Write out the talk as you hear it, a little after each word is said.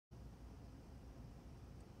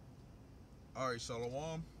Alright,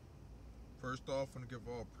 Shalom. First off, I'm going to give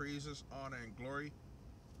all praises, honor, and glory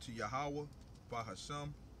to Yahweh, Bahashem,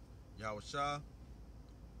 Yahweh Shah,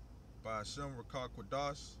 Bahashem, Rakak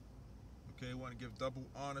Quadas. Okay, want to give double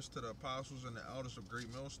honors to the apostles and the elders of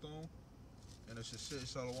Great Millstone. And it's a shit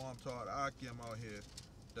Shalom to all the Akim out here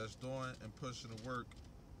that's doing and pushing the work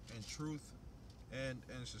in truth and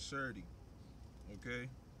in sincerity. Okay?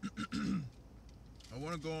 I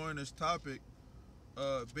want to go on this topic.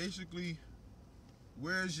 Basically,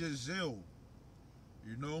 where's your zeal,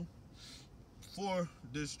 for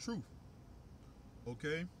this truth?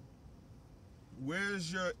 Okay?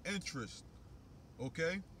 Where's your interest?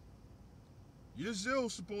 Okay? Your zeal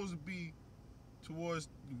supposed to be towards,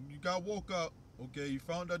 you got woke up, okay? You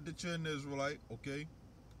found out that you're an Israelite, okay?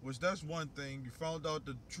 Which that's one thing. You found out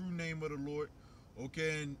the true name of the Lord,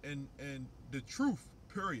 okay? And the truth,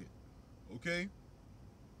 period, okay?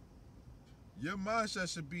 Your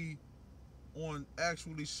mindset should be on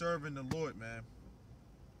actually serving the Lord, man.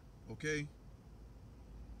 Okay?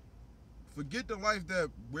 Forget the life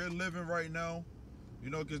that we're living right now,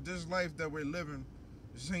 because this life that we're living,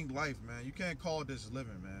 this ain't life, man. You can't call this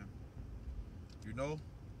living, man.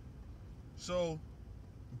 So,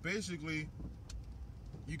 basically,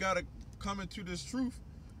 you gotta come into this truth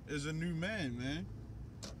as a new man.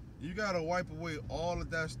 You gotta wipe away all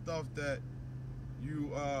of that stuff that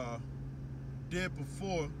you did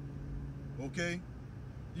before, okay?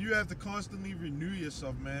 You have to constantly renew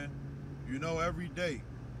yourself, man, every day,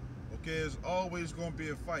 okay? It's always gonna be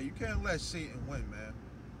a fight. You can't let Satan win, man.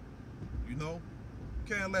 You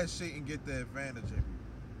can't let Satan get the advantage of you,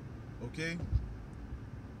 okay?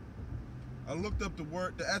 I looked up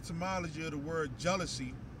the etymology of the word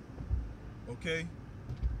jealousy, okay?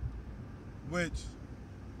 Which,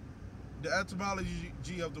 the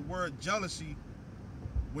etymology of the word jealousy,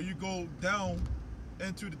 when you go down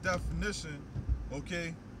into the definition,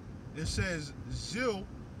 okay, it says zeal,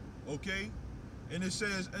 okay, and it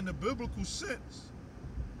says in the biblical sense,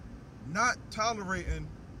 not tolerating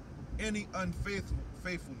any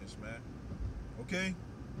unfaithfulness, man, okay?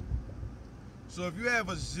 So if you have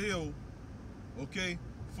a zeal, okay,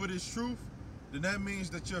 for this truth, then that means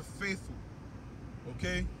that you're faithful,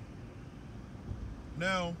 okay?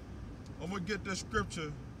 Now, I'm going to get this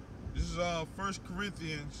scripture. This is 1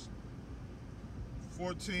 Corinthians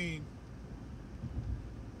 14,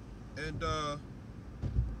 and I'm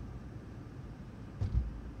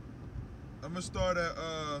going to start at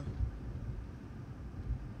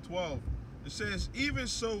 12. It says, even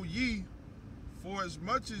so ye, for as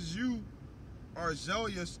much as you are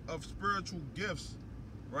zealous of spiritual gifts,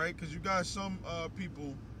 right? Because you got some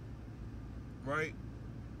people, right?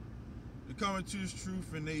 They come into this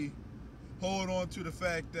truth and they hold on to the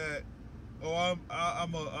fact that, oh,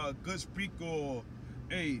 I'm a good speaker, or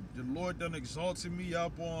hey, the Lord done exalted me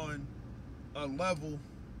up on a level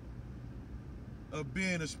of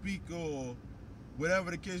being a speaker, or whatever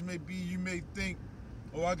the case may be. You may think,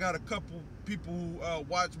 oh, I got a couple people who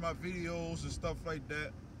watch my videos and stuff like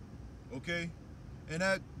that, okay? And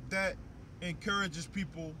that encourages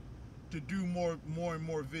people to do more and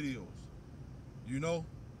more videos,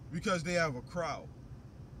 because they have a crowd,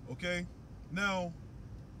 okay? Now,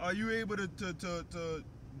 are you able to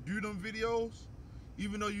do them videos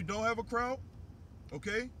even though you don't have a crowd?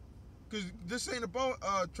 Okay? Because this ain't about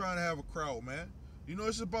trying to have a crowd, man.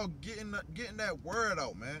 It's about getting that word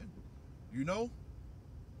out, man.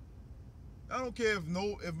 I don't care if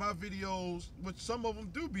my videos, which some of them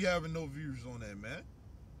do be having no views on that, man.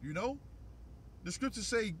 The scriptures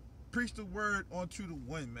say, preach the word unto the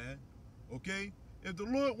wind, man. Okay? If the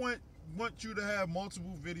Lord want you to have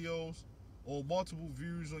multiple videos or multiple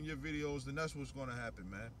views on your videos, then that's what's going to happen,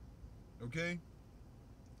 man. Okay?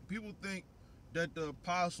 People think that the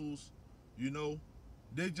apostles,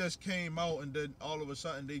 they just came out and then all of a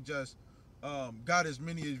sudden they just got as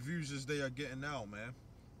many views as they are getting now, man.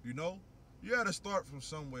 You got to start from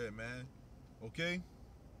somewhere, man. Okay?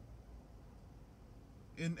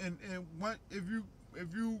 And if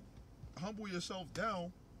you humble yourself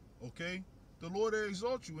down, okay, the Lord will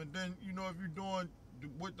exalt you. And then, if you're doing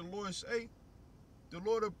what the Lord say, the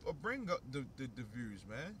Lord will bring up the views,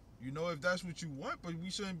 man. If that's what you want, but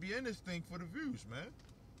we shouldn't be in this thing for the views, man.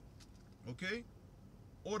 Okay?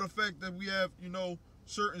 Or the fact that we have,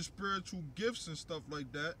 certain spiritual gifts and stuff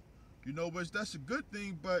like that, which that's a good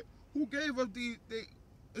thing, but who gave us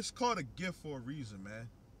it's called a gift for a reason, man.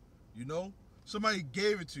 Somebody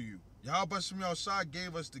gave it to you. Yahweh Shem outside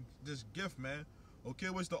gave us this gift, man. Okay,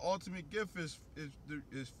 which the ultimate gift is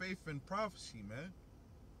faith and prophecy, man.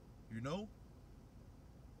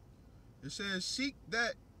 It says, seek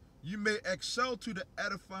that you may excel to the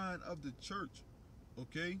edifying of the church.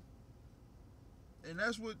 Okay? And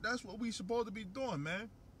that's what we supposed to be doing, man.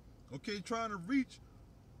 Okay, trying to reach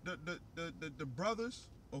the brothers,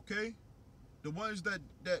 okay? The ones that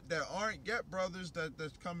aren't yet brothers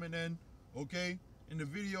that's coming in, okay? In the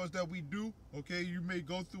videos that we do, okay, you may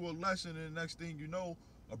go through a lesson and the next thing you know,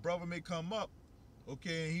 a brother may come up,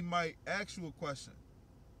 okay, and he might ask you a question.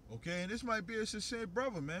 Okay, and this might be a sincere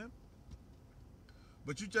brother, man.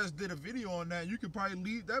 But you just did a video on that. You could probably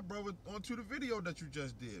lead that brother onto the video that you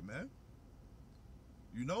just did, man.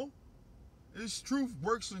 You know? This truth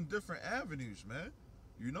works in different avenues, man.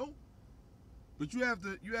 You know? But you have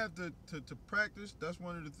to practice. That's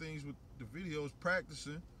one of the things with the videos,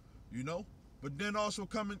 practicing, you know? But then also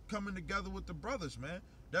coming together with the brothers, man.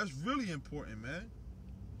 That's really important, man.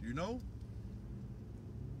 You know?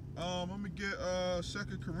 I'm gonna get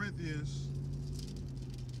 2 Corinthians,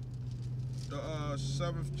 the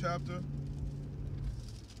 7th chapter,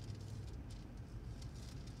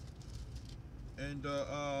 and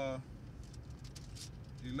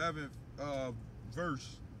 11th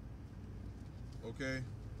verse. Okay,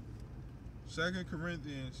 2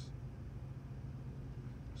 Corinthians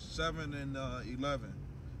 7 and 11.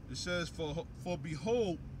 It says, for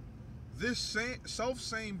behold, this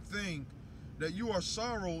same thing, that you are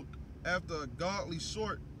sorrowed after a godly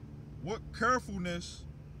sort, what carefulness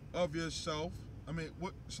of yourself, it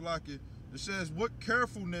says, what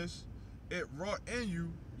carefulness it wrought in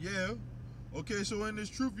you, yeah. Okay, so in this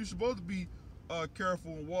truth, you're supposed to be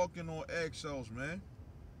careful and walking on eggshells, man.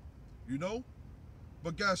 You know?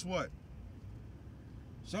 But guess what?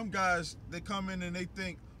 Some guys, they come in and they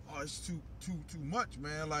think, oh, it's too much,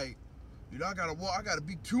 man. Like, you know, I gotta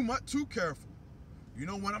be too careful. You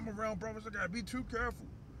know, when I'm around brothers, I gotta be too careful.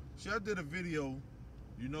 See, I did a video,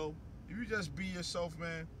 you know, if you just be yourself,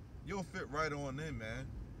 man, you'll fit right on in, man.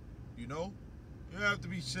 You know? You don't have to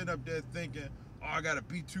be sitting up there thinking, oh, I gotta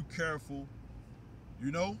be too careful.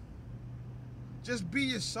 You know? Just be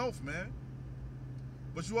yourself, man.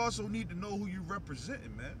 But you also need to know who you're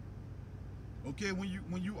representing, man. Okay,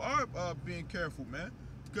 when you are being careful, man.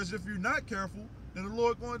 Because if you're not careful, then the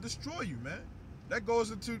Lord gonna destroy you, man. That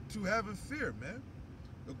goes into having fear, man.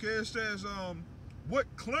 Okay, it says, what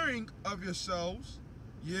clearing of yourselves,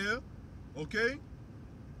 yeah, okay?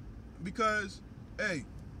 Because, hey,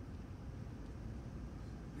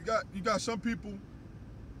 you got some people,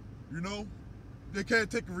 you know, they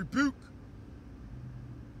can't take a rebuke,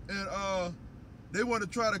 and they want to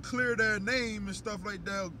try to clear their name and stuff like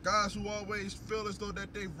that. Guys who always feel as though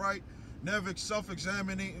that they right, never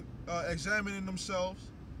examining themselves,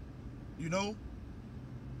 you know.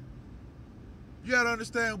 You gotta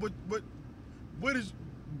understand what is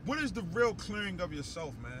the real clearing of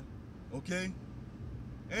yourself, man. Okay?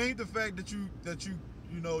 It ain't the fact that you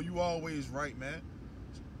know you always right, man.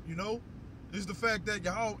 You know? It's the fact that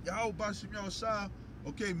Yahweh Bashim Yahushua,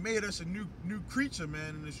 okay, made us a new creature,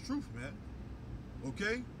 man, in this truth, man.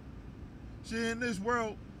 Okay? See, in this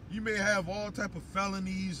world, you may have all type of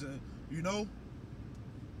felonies and, you know,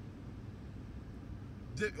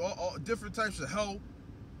 different types of hell.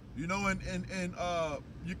 You know, and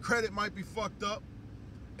your credit might be fucked up,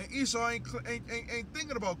 and Esau ain't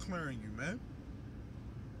thinking about clearing you, man.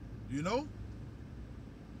 You know,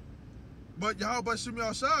 but Yahweh Bashim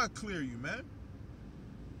Yahushua clear you, man.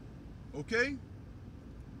 Okay.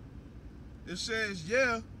 It says,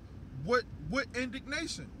 yeah, what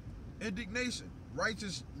indignation,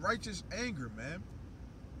 righteous anger, man.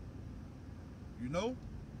 You know,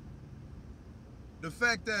 the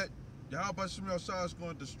fact that Yahweh Bashim Yahushua is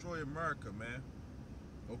going to destroy America, man.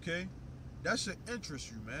 Okay? That should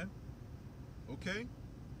interest you, man. Okay?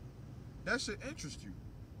 That should interest you.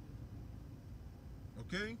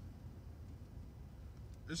 Okay?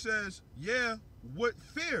 It says, yeah, what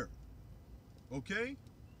fear? Okay?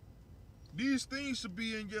 These things should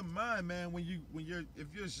be in your mind, man, if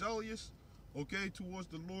you're zealous, okay, towards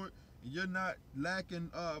the Lord, and you're not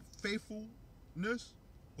lacking faithfulness,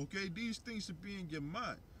 okay, these things should be in your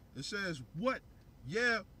mind. It says, what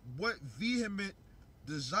vehement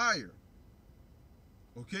desire.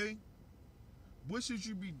 Okay? What should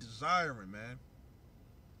you be desiring, man?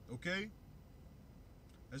 Okay?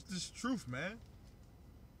 That's this truth, man.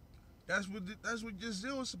 That's what your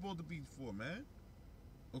zeal is supposed to be for, man.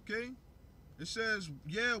 Okay? It says,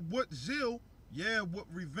 yeah, what zeal, yeah, what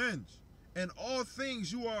revenge. In all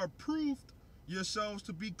things you are approved yourselves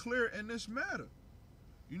to be clear in this matter.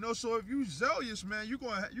 You know, so if you zealous, man, you're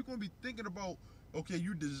gonna be thinking about, okay,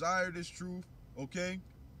 you desire this truth, okay?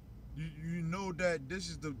 You know that this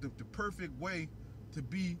is the perfect way to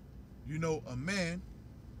be, you know, a man.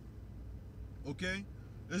 Okay?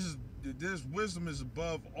 This wisdom is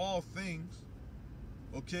above all things.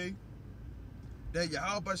 Okay? That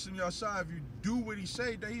Yahweh Shem Yahshua, if you do what he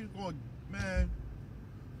say, that he's going, man,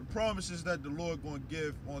 the promises that the Lord going to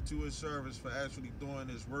give onto his servants for actually doing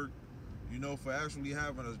his work, you know, for actually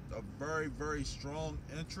having a very, very strong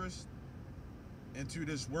interest into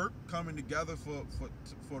this work, coming together for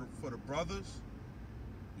the brothers,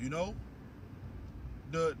 you know,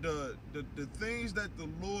 the things that the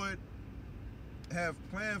Lord have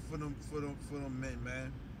planned for them men,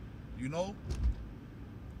 man, you know,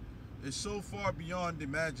 it's so far beyond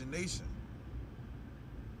imagination.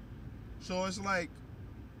 So it's like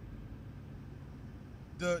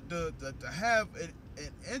to have an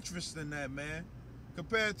interest in that, man,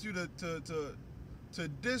 compared to to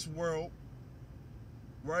this world,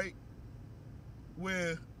 right?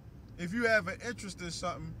 Where if you have an interest in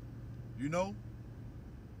something, you know,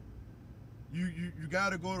 you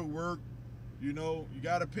gotta go to work, you know, you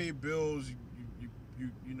gotta pay bills,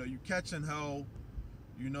 you know, you catching hell.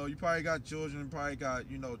 You know, you probably got children, probably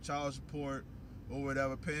got, you know, child support or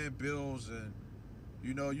whatever, paying bills, and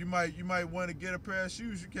you know, you might want to get a pair of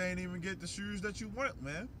shoes. You can't even get the shoes that you want,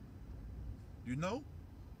 man. You know?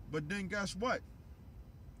 But then guess what?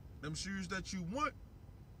 Them shoes that you want,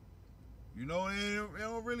 you know, it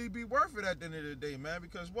don't really be worth it at the end of the day, man.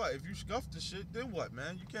 Because what? If you scuff the shit, then what,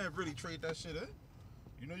 man? You can't really trade that shit in.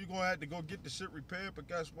 You know, you're going to have to go get the shit repaired, but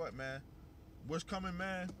guess what, man? What's coming,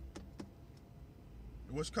 man?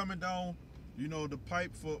 What's coming down, you know, the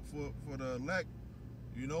pipe for the elect,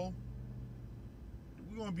 you know,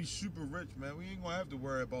 we're going to be super rich, man. We ain't going to have to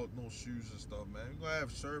worry about no shoes and stuff, man. We're going to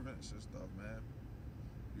have servants and stuff, man.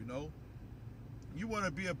 You know, you want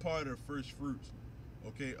to be a part of the first fruits,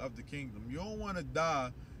 okay, of the kingdom. You don't want to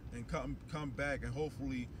die and come back and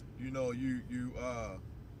hopefully, you know, you you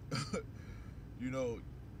know,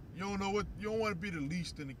 you don't want to be the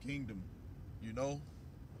least in the kingdom, you know.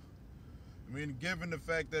 I mean, given the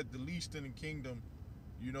fact that the least in the kingdom,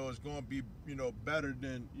 you know, is going to be, you know, better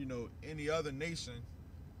than, you know, any other nation,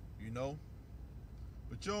 you know.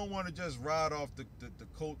 But you don't want to just ride off the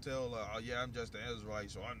coattail, oh yeah, I'm just an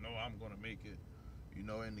Israelite, so I know I'm going to make it, you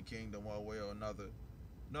know, in the kingdom one way or another.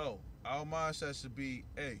 No, our mindset should be,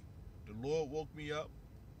 hey, the Lord woke me up,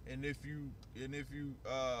 and if you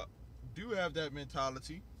do have that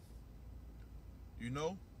mentality, you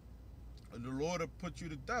know, the Lord will put you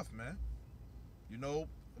to death, man. You know,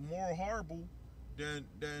 more horrible than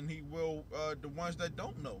he will the ones that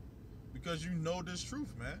don't know, because you know this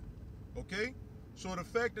truth, man. Okay, so the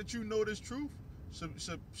fact that you know this truth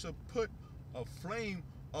should put a flame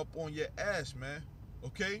up on your ass, man.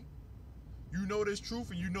 Okay, you know this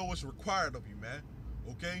truth and you know what's required of you, man.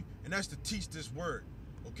 Okay, and that's to teach this word.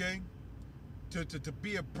 Okay, to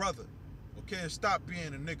be a brother. Okay, and stop being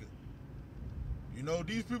a nigga. You know,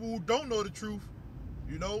 these people who don't know the truth,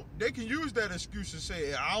 you know, they can use that excuse and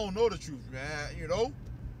say, I don't know the truth, man, you know.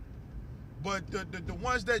 But the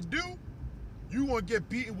ones that do, you gonna get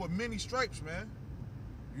beaten with many stripes, man.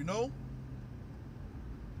 You know?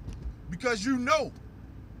 Because you know.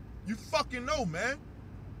 You fucking know, man.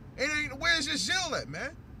 Where's your zeal at,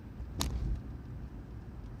 man?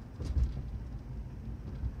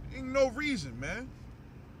 Ain't no reason, man.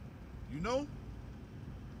 You know?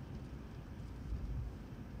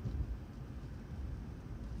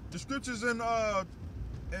 The scriptures in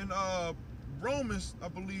Romans, I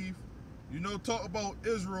believe, you know, talk about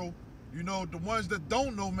Israel. You know, the ones that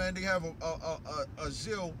don't know, man, they have a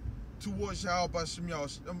zeal towards Yahweh Shem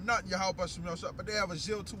Yahshua. Not Yahweh Shem Yahshua, but they have a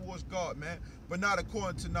zeal towards God, man. But not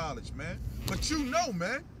according to knowledge, man. But you know,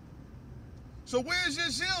 man. So where's your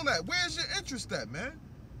zeal at? Where's your interest at, man?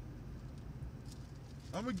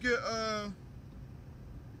 I'm gonna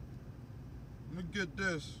get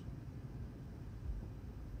this.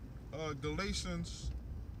 Galatians,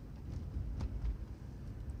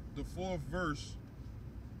 the 4th verse,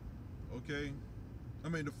 okay? I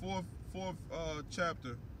mean the fourth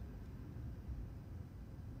chapter,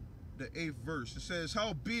 the 8th verse. It says,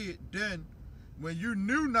 howbeit then, when you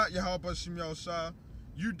knew not Yahweh Shem Yahshua,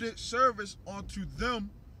 you did service unto them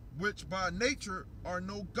which by nature are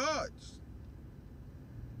no gods.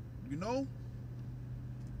 You know?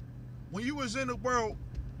 When you was in the world,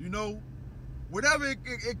 you know, whatever it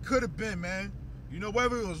could have been, man. You know,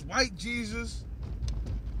 whether it was white Jesus,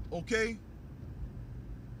 okay?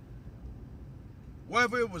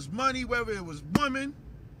 Whether it was money, whether it was women.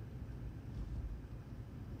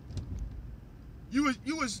 You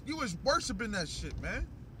was worshiping that shit, man.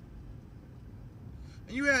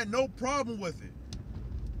 And you had no problem with it.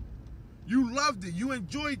 You loved it. You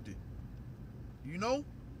enjoyed it. You know?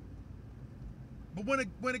 But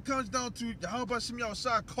when it comes down to how about some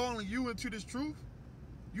outside calling you into this truth,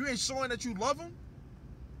 you ain't showing that you love him.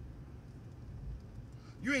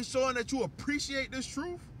 You ain't showing that you appreciate this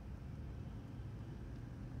truth.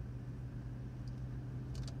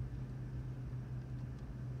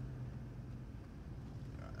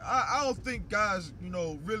 I don't think guys,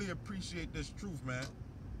 really appreciate this truth, man.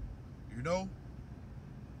 You know?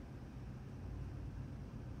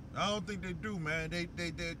 I don't think they do, man. They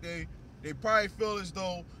probably feel as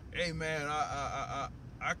though, hey, man, I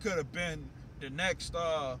could have been the next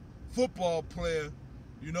football player,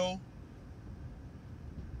 you know?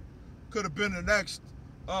 Could have been the next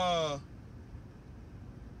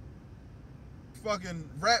fucking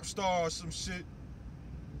rap star or some shit,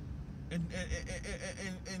 and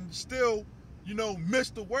still, miss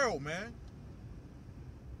the world, man.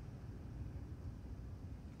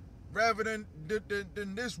 Rather than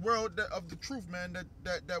this world of the truth, man,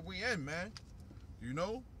 that we in, man. You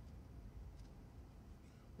know?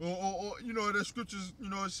 Or the scriptures,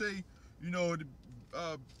 say,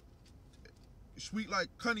 sweet like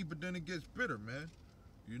honey, but then it gets bitter, man.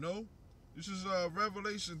 You know? This is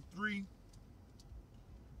Revelation 3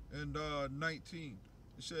 and 19.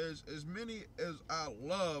 It says, as many as I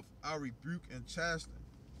love, I rebuke and chasten.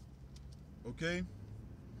 Okay?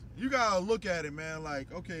 You gotta look at it, man,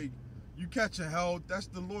 like, okay, you catching hell, that's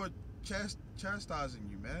the Lord chastising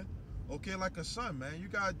you, man. Okay, like a son, man. You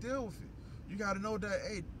gotta deal with it. You gotta know that,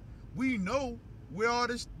 hey, we know where all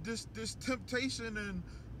this temptation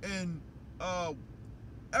and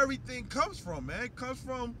everything comes from, man. It comes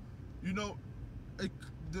from, the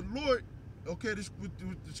Lord, okay, this what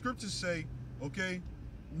the scriptures say, okay,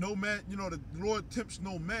 no man, the Lord tempts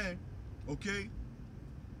no man, okay.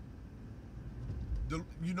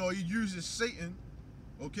 He uses Satan,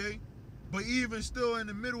 okay? But even still in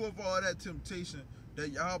the middle of all that temptation,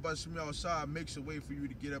 that Yahweh Shemel Shah makes a way for you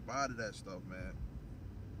to get up out of that stuff, man.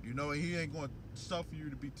 And he ain't going to suffer you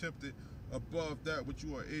to be tempted above that which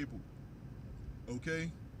you are able, okay?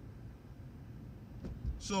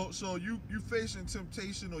 So you facing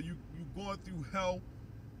temptation, or you going through hell,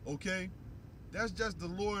 okay? That's just the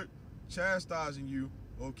Lord chastising you,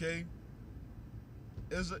 okay?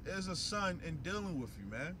 As a son and dealing with you,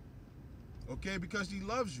 man. Okay, because he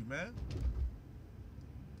loves you, man.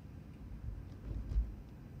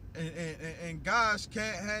 And guys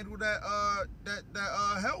can't handle that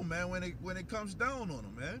hell, man, when it comes down on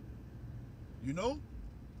them, man. You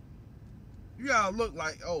gotta look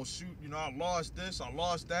like, oh shoot, I lost this, I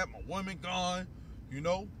lost that, my woman gone,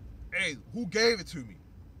 Hey, who gave it to me?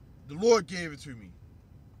 The Lord gave it to me.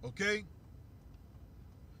 Okay?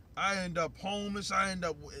 I end up homeless. I end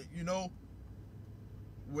up,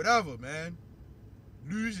 whatever, man.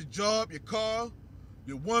 Lose your job, your car,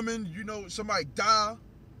 your woman, somebody die.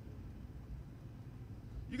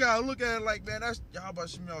 You gotta look at it like, man, that's Yahweh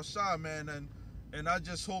Shemel Shah, man. And I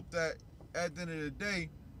just hope that at the end of the day,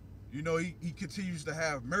 he continues to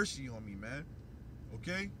have mercy on me, man.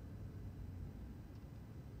 Okay?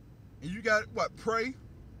 And you got, pray,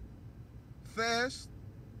 fast.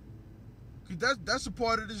 That's a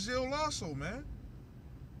part of the zeal also, man.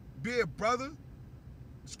 Be a brother.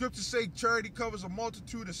 Scriptures say charity covers a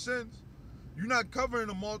multitude of sins. You're not covering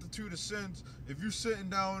a multitude of sins if you're sitting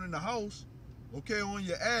down in the house, okay, on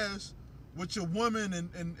your ass with your woman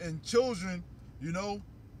and children,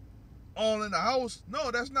 all in the house.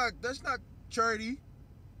 No, that's not charity.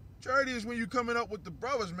 Charity is when you coming up with the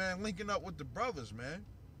brothers, man, linking up with the brothers, man.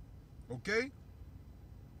 Okay?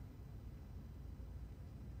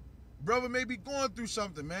 Brother may be going through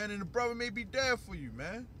something, man, and the brother may be there for you,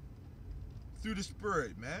 man. Through the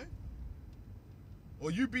spirit, man. Or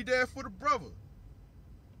you be there for the brother.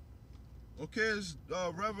 Okay, it's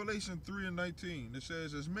Revelation 3 and 19. It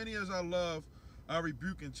says, as many as I love, I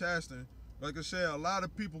rebuke and chasten. Like I said, a lot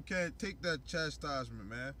of people can't take that chastisement,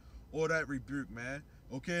 man, or that rebuke, man.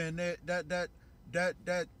 Okay, and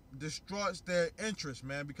that destroys their interest,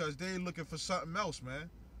 man, because they looking for something else, man.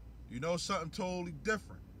 Something totally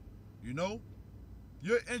different.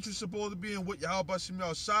 Your interest supposed to be in what Yahweh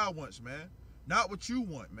Shemel Shah wants, man. Not what you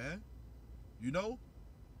want, man.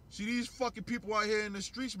 See, these fucking people out here in the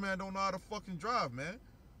streets, man, don't know how to fucking drive, man.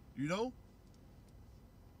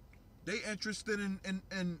 They interested in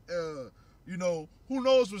who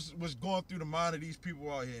knows what's going through the mind of these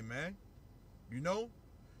people out here, man.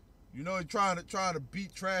 Trying to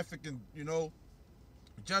beat traffic and,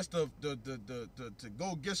 just to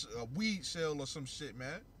go get a weed sale or some shit,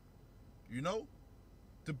 man.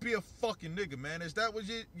 To be a fucking nigga, man. Is that what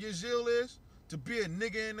your zeal is? To be a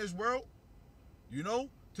nigga in this world?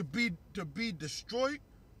 To be destroyed?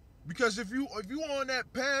 Because if you on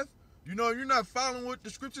that path, You know, if you're not following what the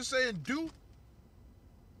scriptures say and do,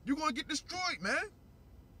 you're going to get destroyed, man.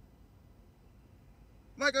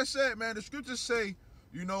 Like I said, man, the scriptures say,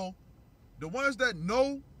 you know, the ones that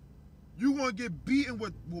know, you're going to get beaten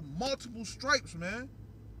with multiple stripes, man.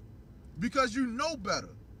 Because you know better.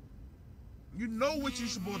 You know what you're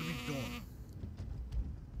supposed to be doing.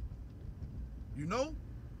 You know?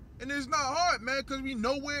 And it's not hard, man, because we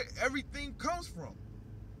know where everything comes from.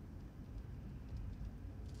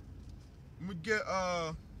 Let me get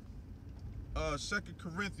 2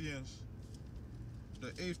 Corinthians, the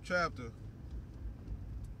 8th chapter.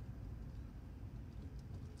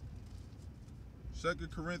 2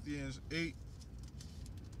 Corinthians 8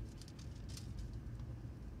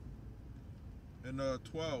 and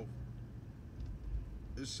 12.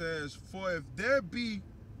 It says, "For if there be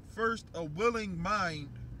first a willing mind,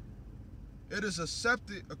 it is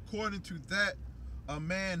accepted according to that a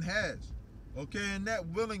man has." Okay, and that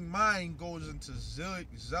willing mind goes into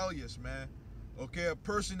zealous, man. Okay, a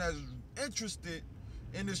person that's interested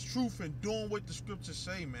in this truth and doing what the scriptures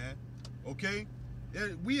say, man. Okay,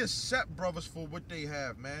 we accept brothers for what they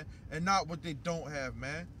have, man, and not what they don't have,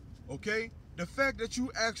 man. Okay, the fact that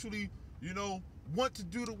you actually, you know, want to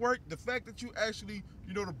do the work, the fact that you actually,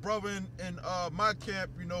 you know, the brother in my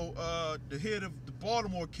camp, you know, the head of the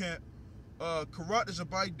Baltimore camp, Karate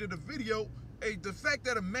Zabai, did a video. Hey, the fact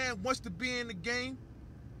that a man wants to be in the game,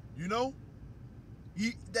 you know,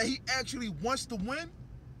 that he actually wants to win,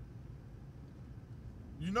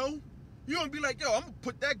 you know, you don't be like, yo, I'm gonna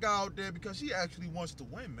put that guy out there because he actually wants to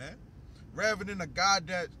win, man. Rather than a guy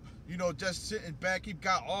that, you know, just sitting back, he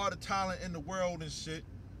got all the talent in the world and shit,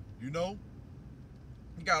 you know.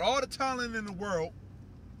 He got all the talent in the world,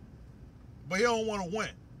 but he don't want to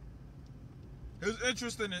win. His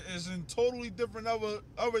interest in it is in totally different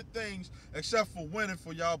other things except for winning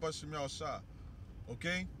for y'all by some y'all side.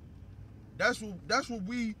 Okay? That's what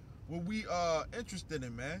we interested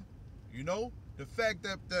in, man. You know? The fact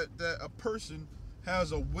that a person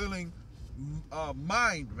has a willing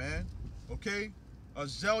mind, man. Okay? A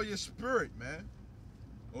zealous spirit, man.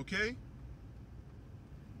 Okay?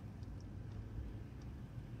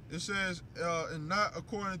 It says, and not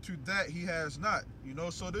according to that he has not, you know.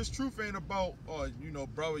 So this truth ain't about, you know,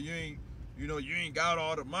 brother, you ain't got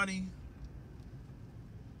all the money.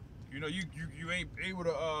 You know, you ain't able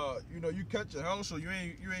to, you know, you catch a house, so you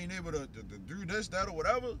ain't able to do this, that, or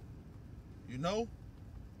whatever. You know,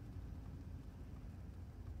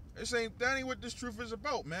 that ain't what this truth is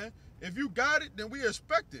about, man. If you got it, then we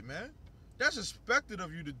expect it, man. That's expected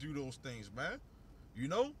of you to do those things, man. You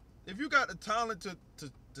know, if you got the talent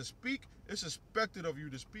to speak, it's expected of you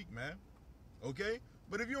to speak, man. Okay?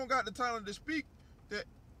 But if you don't got the talent to speak, that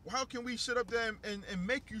how can we sit up there and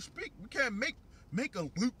make you speak? We can't make a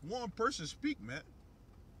lukewarm person speak, man.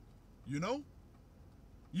 You know?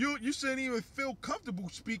 You shouldn't even feel comfortable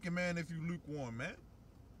speaking, man, if you lukewarm, man.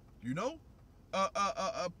 You know?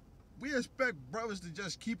 We expect brothers to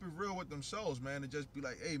just keep it real with themselves, man, and just be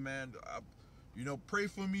like, hey, man, you know, pray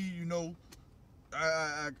for me, you know.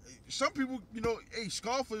 Some people, you know, hey,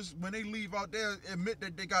 scoffers, when they leave out there, admit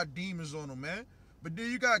that they got demons on them, man. But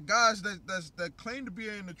then you got guys that claim to be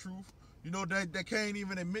in the truth, you know, that can't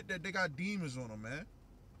even admit that they got demons on them, man.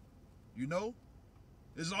 You know,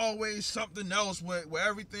 there's always something else with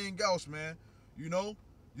everything else, man. You know,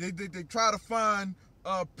 they try to find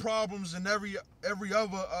problems in every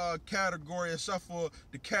other category except for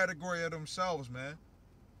the category of themselves, man.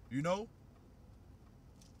 You know.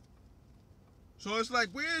 So it's like,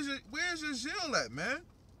 where's your zeal at, man?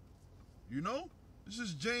 You know? This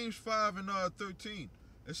is James 5 and 13.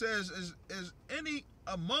 It says, is any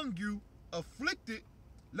among you afflicted,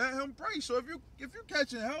 let him pray. So if you're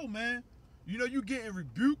catching hell, man, you know, you getting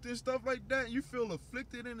rebuked and stuff like that, and you feel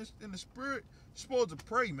afflicted in the spirit, you're supposed to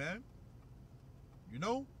pray, man. You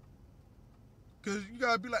know? Because you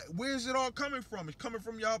got to be like, where's it all coming from? It's coming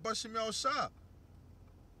from y'all by some y'all side.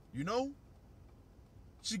 You know?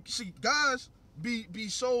 See, guys be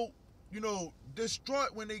so, you know,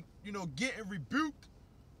 distraught when they, you know, getting rebuked,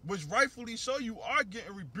 which rightfully so. You are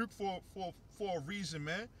getting rebuked for a reason,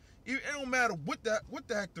 man. It don't matter what the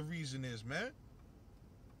heck the reason is, man.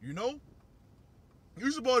 You know, you're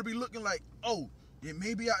supposed to be looking like, oh, yeah,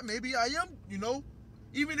 maybe I am, you know,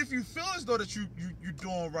 even if you feel as though that you're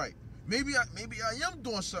doing right, maybe I am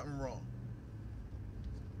doing something wrong.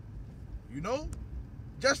 You know,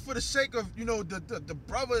 just for the sake of, you know, the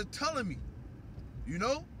brother telling me, you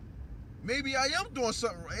know, maybe I am doing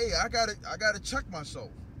something. Hey, I gotta check myself.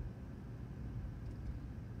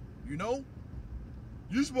 You know,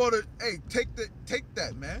 you supposed to, hey, take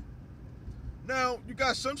that, man. Now you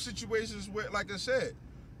got some situations where, like I said,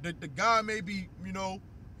 the guy may be,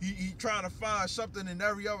 he trying to find something in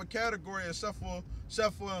every other category except for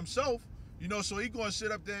himself, so he gonna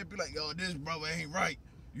sit up there and be like, yo, this brother ain't right,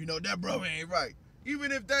 that brother ain't right.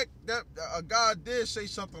 Even if that a guy did say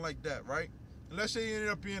something like that, right? And let's say he ended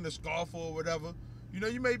up being a scoffer or whatever,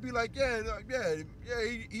 you may be like, yeah,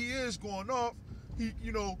 he is going off,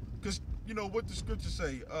 because what the scriptures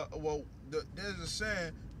say. There's a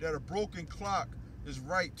saying that a broken clock is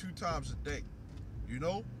right 2 times a day,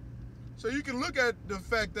 So you can look at the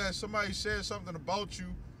fact that somebody said something about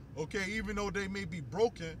you, okay, even though they may be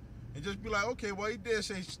broken, and just be like, okay, well, he did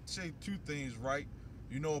say 2 things right,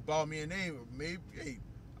 about me, and maybe, hey,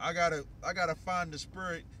 I gotta find the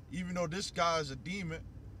spirit, even though this guy is a demon,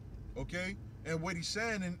 okay, and what he's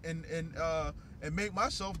saying, and make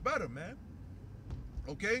myself better, man,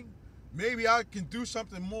 okay. Maybe I can do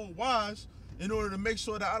something more wise in order to make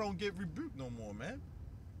sure that I don't get rebuked no more, man.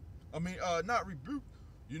 I mean, not rebuked,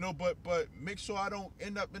 but make sure I don't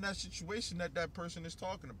end up in that situation that person is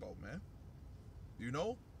talking about, man.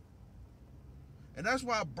 And that's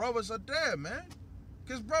why brothers are there, man.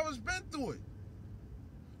 Because brothers been through it.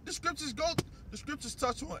 The scriptures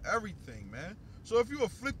touch on everything, man. So if you're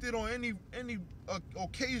afflicted on any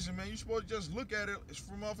occasion, man, you're supposed to just look at it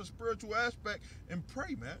from off a spiritual aspect and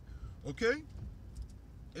pray, man. Okay?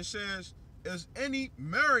 It says, is any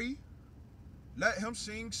merry, let him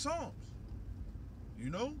sing psalms. If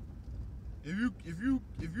you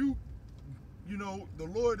the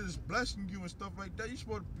Lord is blessing you and stuff like that, you're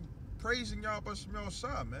supposed to be praising y'all by some y'all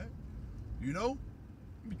side, man. You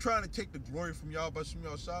be trying to take the glory from y'all by some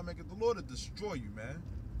y'all side, man, because the Lord will destroy you, man.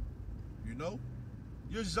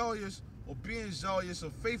 You're zealous, or being zealous or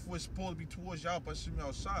faithful is supposed to be towards y'all by some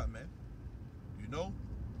y'all side, man.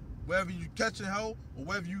 Whether you catching hell or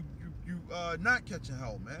whether you not catching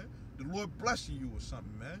hell, man. The Lord blessing you or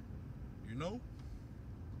something, man.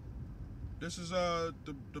 This is the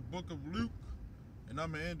book of Luke, and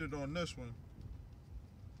I'm gonna end it on this one.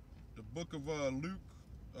 The book of Luke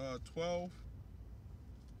 12.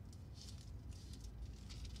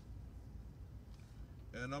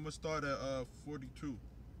 And I'm gonna start at 42.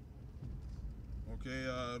 Okay,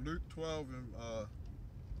 Luke 12 and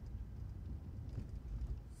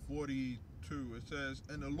 42. It says,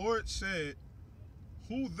 and the Lord said,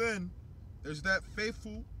 who then is that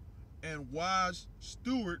faithful and wise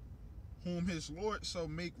steward whom his Lord shall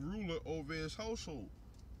make ruler over his household?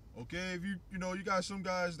 Okay, if you got some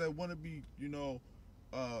guys that want to be, in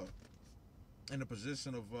a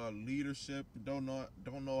position of leadership, don't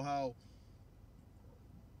know how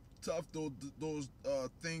tough those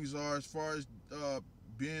things are as far as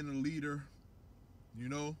being a leader.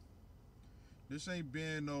 This ain't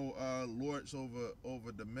being no lords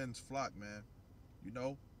over the men's flock, man.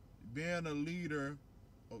 Being a leader,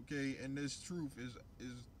 okay, and this truth is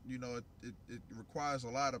it requires a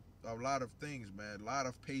lot of things, man. A lot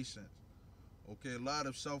of patience, okay, a lot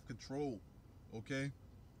of self-control, okay.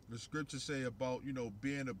 The scriptures say about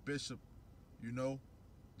being a bishop,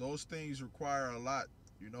 those things require a lot,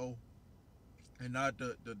 and not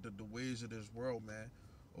the ways of this world, man.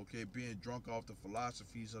 Okay, being drunk off the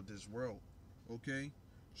philosophies of this world. Okay,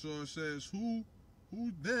 so it says, who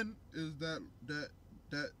then is that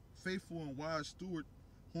faithful and wise steward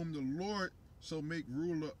whom the Lord shall make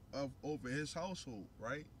ruler over his household,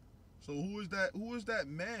 right? So who is that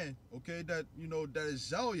man, okay, that that is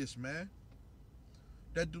zealous, man,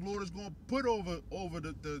 that the Lord is going to put over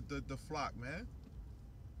the flock, man.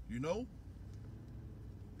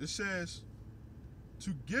 It says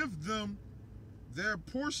to give them their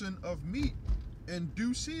portion of meat in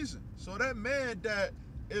due season. So that man that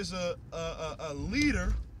is a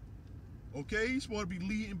leader, okay, he's supposed to be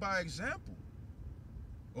leading by example.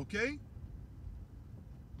 Okay?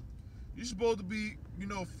 You're supposed to be,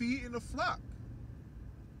 feeding the flock.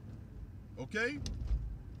 Okay?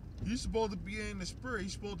 He's supposed to be in the spirit.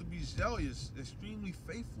 He's supposed to be zealous, extremely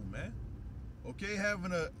faithful, man. Okay?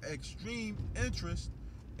 Having an extreme interest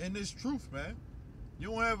in this truth, man. You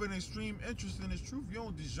don't have an extreme interest in this truth, you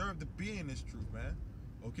don't deserve to be in this truth, man.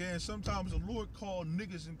 Okay? And sometimes the Lord called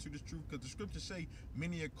niggas into this truth, because the scriptures say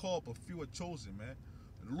many are called but few are chosen, man.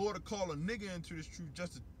 And the Lord will call a nigga into this truth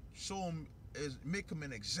just to show him, make him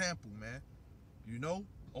an example, man.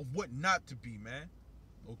 Of what not to be, man.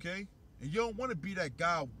 Okay? And you don't want to be that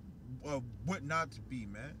guy of what not to be,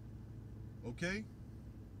 man. Okay?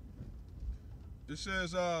 It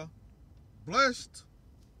says, blessed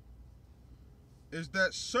is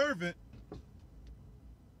that servant.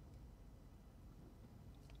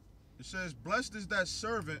 It says, blessed is that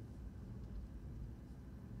servant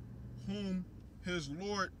whom his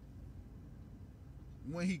Lord,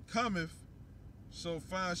 when he cometh, so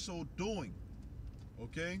find so doing.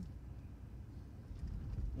 Okay?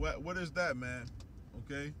 What is that, man?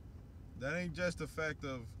 Okay? That ain't just the fact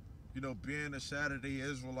of, being a Saturday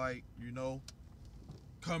Israelite,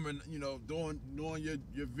 coming, doing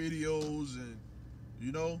your videos, and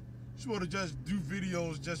you're supposed to just do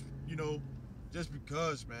videos just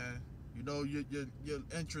because, man. Your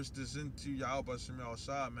interest is into Yahweh Shem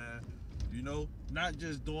Shah, man. Not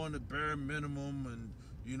just doing the bare minimum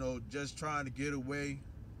and just trying to get away.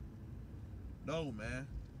 No, man.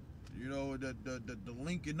 The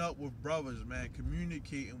linking up with brothers, man,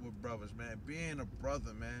 communicating with brothers, man, being a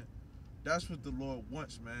brother, man. That's what the Lord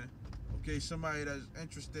wants, man. Okay, somebody that's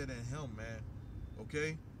interested in Him, man.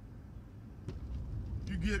 Okay.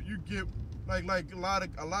 You get like a lot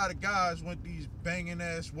of guys want these banging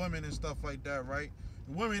ass women and stuff like that, right?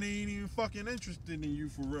 Women ain't even fucking interested in you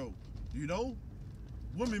for real.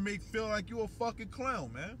 Women make feel like you a fucking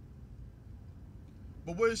clown, man.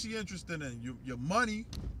 But what is she interested in? Your money.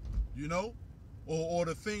 Or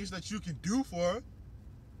the things that you can do for her,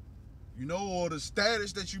 or the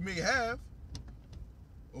status that you may have.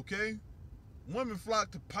 Okay? Women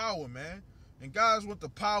flock to power, man. And guys want the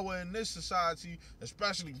power in this society,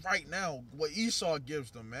 especially right now, what Esau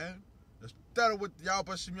gives them, man. Instead of what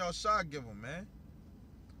Yahweh Shem Shah give them, man.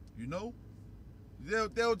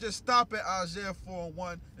 They'll just stop at Isaiah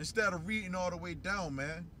 4:1 instead of reading all the way down,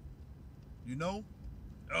 man.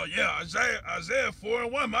 Oh yeah, Isaiah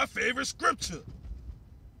 4:1, my favorite scripture.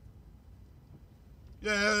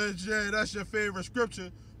 Yeah, that's your favorite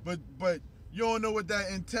scripture, but you don't know what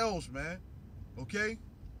that entails, man. Okay?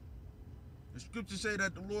 The scriptures say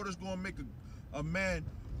that the Lord is going to make a man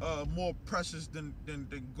more precious than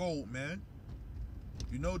gold, man.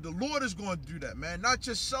 The Lord is going to do that, man, not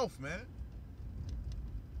yourself, man.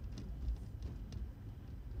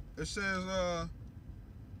 It says,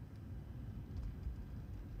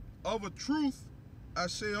 of a truth I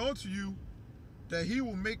say unto you, that He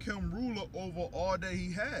will make him ruler over all that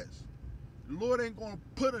he has. The Lord ain't gonna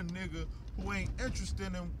put a nigga who ain't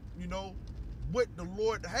interested in, what the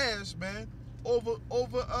Lord has, man, over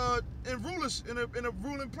in rulers in a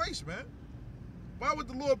ruling place, man. Why would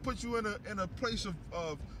the Lord put you in a place of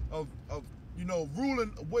ruling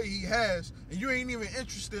what He has, and you ain't even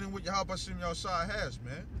interested in what Yahweh Shem Shah has,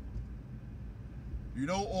 man?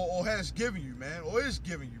 Or has given you, man, or is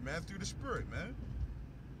giving you, man, through the Spirit, man.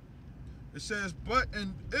 It says,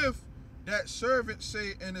 and if that servant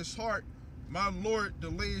say in his heart, my Lord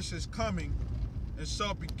delays his coming, and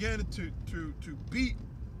shall begin to beat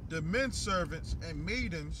the men servants and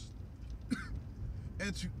maidens,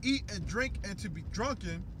 and to eat and drink and to be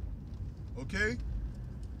drunken, okay?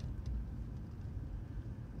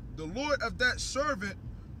 The Lord of that servant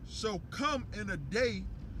shall come in a day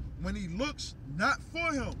when He looks not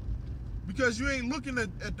for him. Because you ain't looking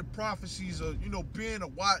at the prophecies of, being a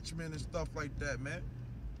watchman and stuff like that, man.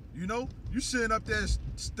 You sitting up there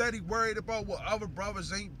steady worried about what other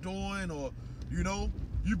brothers ain't doing, or,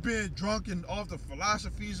 you being drunk and off the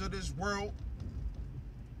philosophies of this world.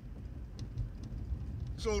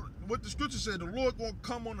 So what the scripture said, the Lord gonna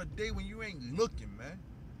come on a day when you ain't looking, man.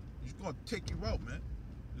 He's gonna take you out, man.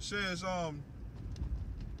 It says,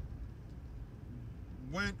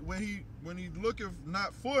 when he looketh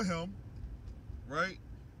not for him, right,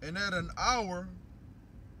 and at an hour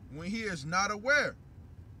when he is not aware,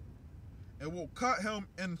 and will cut him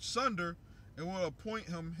in sunder, and will appoint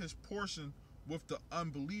him his portion with the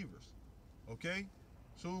unbelievers. Okay?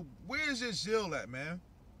 So where's your zeal at, man?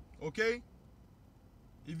 Okay?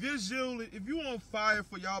 If you on fire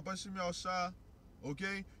for Yahweh Shem Shah,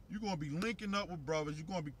 okay, you're gonna be linking up with brothers, you're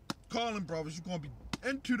gonna be calling brothers, you're gonna be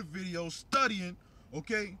into the videos, studying,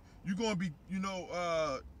 okay? You're gonna be, you're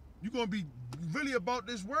gonna be really about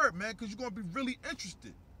this word, man, because you're gonna be really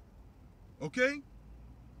interested. Okay?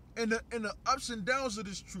 And the ups and downs of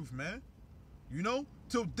this truth, man.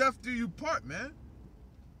 Till death do you part, man.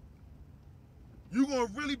 You're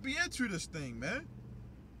gonna really be into this thing, man.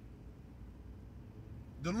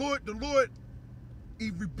 The Lord,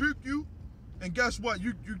 He rebuke you, and guess what?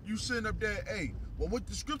 You sitting up there, hey, well, what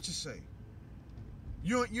the scriptures say?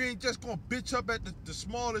 You ain't just gonna bitch up at the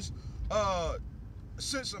smallest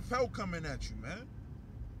sense of hell coming at you, man.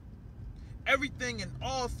 Everything and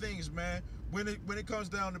all things, man, when it comes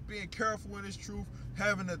down to being careful in this truth,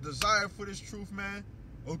 having a desire for this truth, man,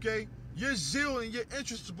 okay? Your zeal and your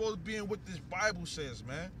interest is supposed to be in what this Bible says,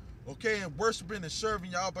 man. Okay, and worshiping and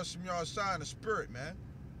serving Yahweh Shem Shah in the spirit, man.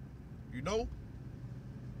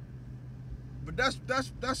 But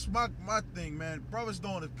that's my thing, man. Brothers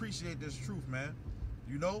don't appreciate this truth, man.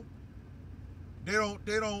 They don't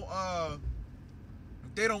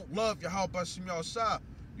they don't love Yahweh Bashim Yahushua,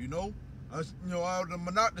 you know. The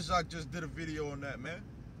Monotizak just did a video on that, man.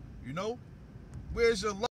 You know, where's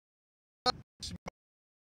your love?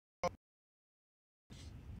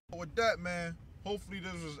 With that, man, hopefully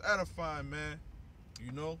this was edifying, man.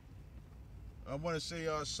 You know, I want to say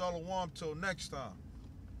shalom till next time.